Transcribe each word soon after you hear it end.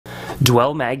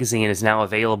Dwell Magazine is now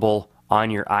available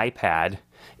on your iPad,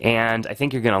 and I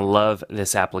think you're going to love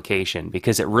this application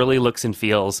because it really looks and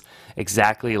feels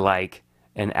exactly like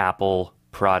an Apple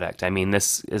product. I mean,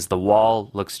 this is the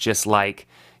wall, looks just like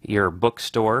your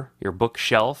bookstore, your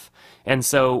bookshelf. And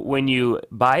so when you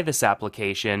buy this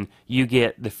application, you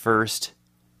get the first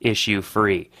issue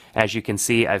free. As you can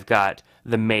see, I've got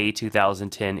the May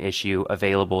 2010 issue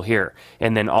available here.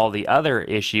 And then all the other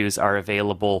issues are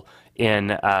available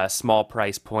in small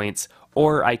price points,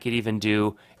 or I could even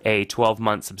do a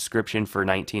 12-month subscription for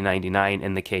 $19.99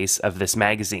 in the case of this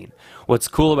magazine. What's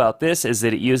cool about this is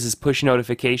that it uses push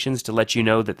notifications to let you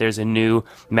know that there's a new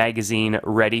magazine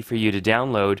ready for you to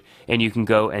download, and you can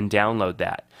go and download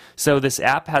that. So this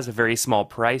app has a very small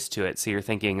price to it, so you're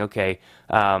thinking, okay,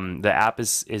 the app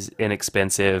is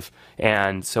inexpensive,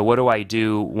 and so what do I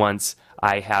do once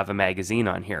I have a magazine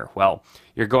on here? Well,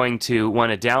 you're going to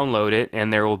want to download it,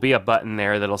 and there will be a button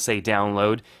there that'll say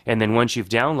download, and then once you've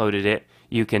downloaded it,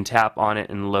 you can tap on it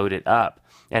and load it up.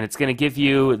 And it's going to give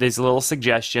you these little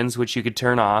suggestions which you could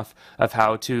turn off of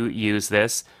how to use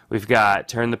this. We've got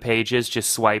turn the pages,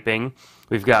 just swiping.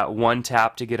 We've got one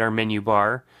tap to get our menu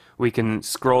bar. We can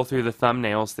scroll through the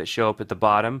thumbnails that show up at the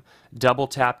bottom, double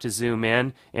tap to zoom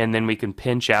in, and then we can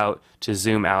pinch out to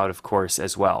zoom out, of course,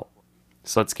 as well.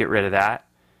 So let's get rid of that.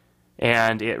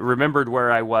 And it remembered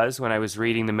where I was when I was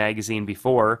reading the magazine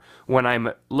before. When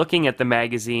I'm looking at the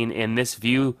magazine in this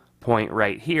viewpoint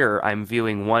right here, I'm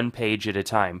viewing one page at a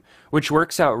time, which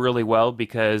works out really well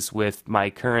because with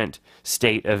my current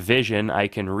state of vision, I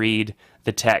can read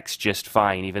the text just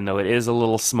fine. Even though it is a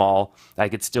little small, I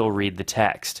could still read the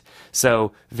text.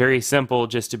 So very simple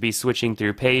just to be switching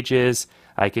through pages.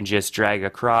 I can just drag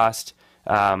across.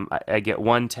 I get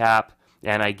one tap,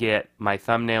 and I get my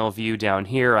thumbnail view down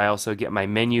here. I also get my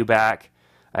menu back.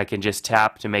 I can just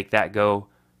tap to make that go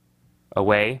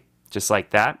away, just like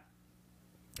that.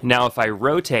 Now if I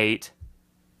rotate,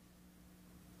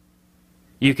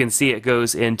 you can see it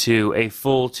goes into a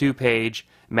full 2-page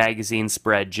magazine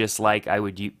spread, just like I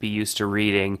would be used to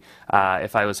reading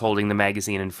if I was holding the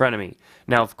magazine in front of me.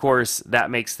 Now, of course,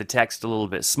 that makes the text a little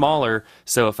bit smaller,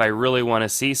 so if I really want to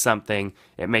see something,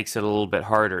 it makes it a little bit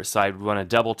harder. So I'd want to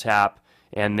double tap,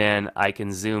 and then I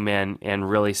can zoom in and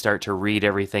really start to read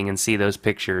everything and see those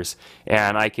pictures.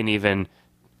 And I can even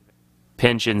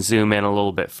pinch and zoom in a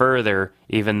little bit further,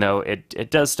 even though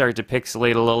it does start to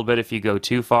pixelate a little bit if you go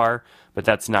too far, but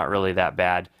that's not really that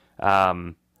bad.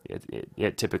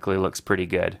 It typically looks pretty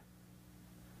good.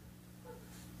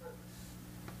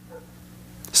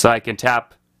 So I can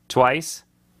tap twice,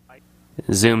 it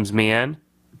zooms me in,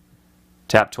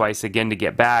 tap twice again to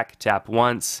get back, tap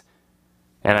once,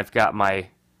 and I've got my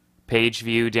page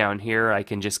view down here. I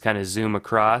can just kind of zoom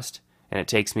across and it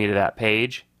takes me to that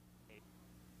page.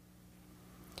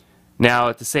 Now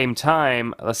at the same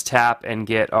time, let's tap and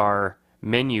get our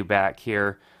menu back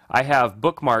here. I have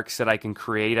bookmarks that I can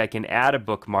create. I can add a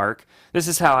bookmark. This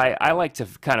is how I like to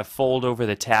kind of fold over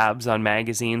the tabs on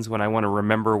magazines when I want to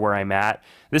remember where I'm at.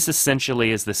 This essentially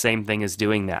is the same thing as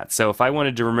doing that. So if I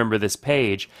wanted to remember this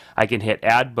page, I can hit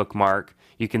add bookmark.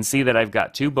 You can see that I've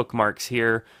got 2 bookmarks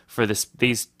here for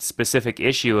these specific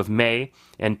issue of May,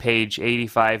 and page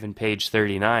 85 and page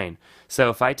 39.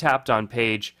 So if I tapped on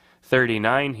page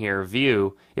 39 here,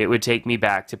 view, it would take me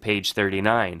back to page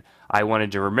 39. I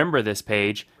wanted to remember this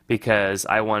page because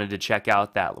I wanted to check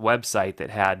out that website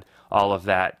that had all of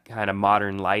that kind of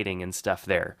modern lighting and stuff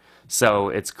there. So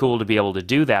it's cool to be able to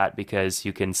do that because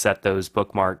you can set those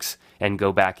bookmarks and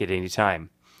go back at any time.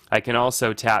 I can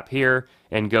also tap here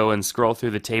and go and scroll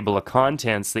through the table of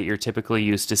contents that you're typically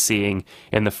used to seeing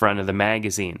in the front of the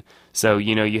magazine. So,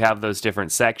 you know, you have those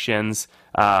different sections,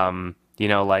 you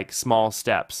know, like small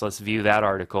steps. Let's view that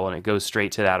article, and it goes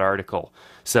straight to that article.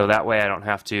 So that way I don't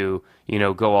have to, you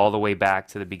know, go all the way back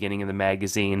to the beginning of the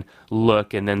magazine,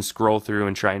 look, and then scroll through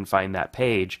and try and find that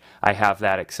page. I have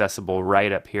that accessible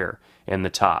right up here in the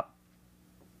top.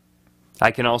 I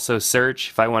can also search.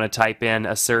 If I want to type in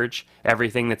a search,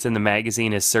 everything that's in the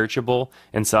magazine is searchable,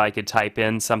 and so I could type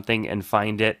in something and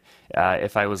find it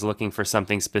if I was looking for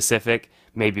something specific,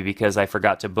 maybe because I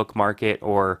forgot to bookmark it,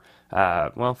 or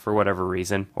well, for whatever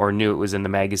reason, or knew it was in the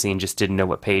magazine, just didn't know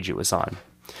what page it was on.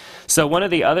 So one of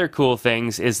the other cool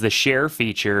things is the share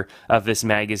feature of this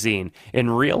magazine. In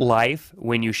real life,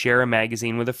 when you share a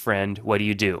magazine with a friend, what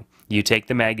do? You take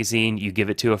the magazine, you give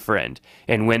it to a friend.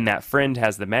 And when that friend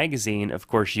has the magazine, of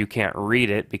course you can't read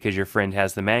it because your friend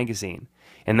has the magazine.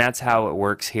 And that's how it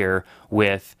works here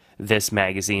with this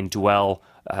magazine, Dwell,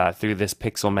 through this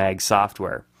Pixelmag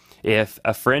software. If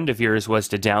a friend of yours was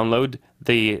to download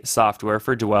the software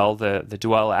for Dwell, the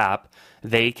Dwell app,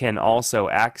 they can also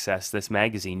access this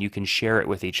magazine. You can share it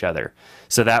with each other.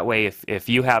 So that way, if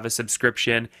you have a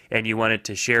subscription and you wanted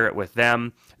to share it with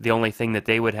them, the only thing that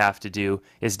they would have to do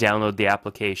is download the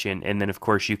application, and then of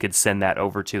course you could send that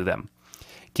over to them.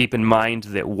 Keep in mind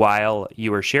that while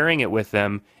you are sharing it with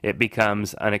them, it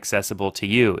becomes inaccessible to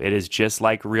you. It is just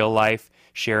like real life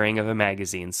sharing of a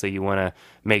magazine. So you want to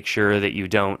make sure that you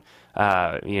don't,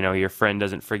 your friend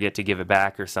doesn't forget to give it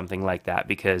back or something like that,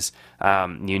 because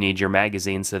you need your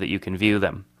magazine so that you can view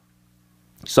them.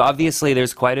 So obviously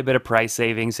there's quite a bit of price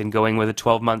savings in going with a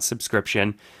 12-month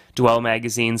subscription. Dwell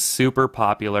Magazine's super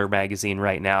popular magazine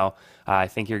right now. I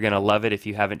think you're going to love it if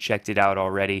you haven't checked it out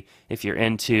already. If you're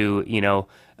into,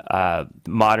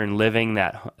 modern living,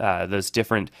 those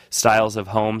different styles of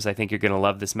homes, I think you're going to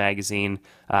love this magazine.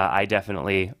 I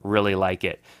definitely really like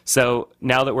it. So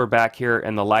now that we're back here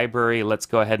in the library, let's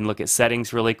go ahead and look at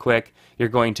settings really quick. You're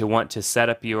going to want to set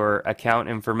up your account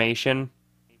information.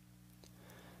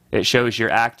 It shows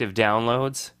your active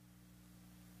downloads.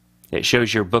 It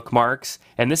shows your bookmarks,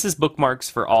 and this is bookmarks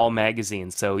for all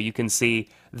magazines, so you can see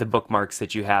the bookmarks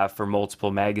that you have for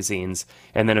multiple magazines.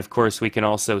 And then of course we can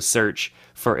also search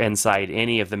for inside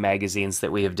any of the magazines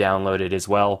that we have downloaded as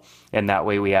well, and that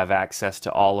way we have access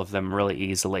to all of them really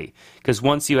easily. Because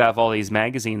once you have all these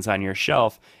magazines on your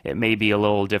shelf, it may be a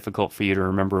little difficult for you to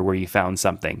remember where you found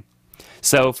something.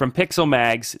 So from Pixel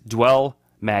Mag's Dwell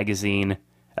magazine,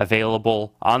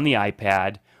 available on the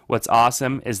iPad. What's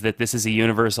awesome is that this is a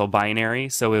universal binary,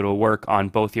 so it will work on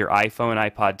both your iPhone,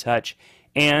 iPod Touch,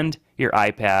 and your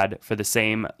iPad for the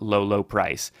same low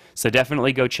price. So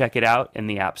definitely go check it out in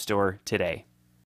the App Store today.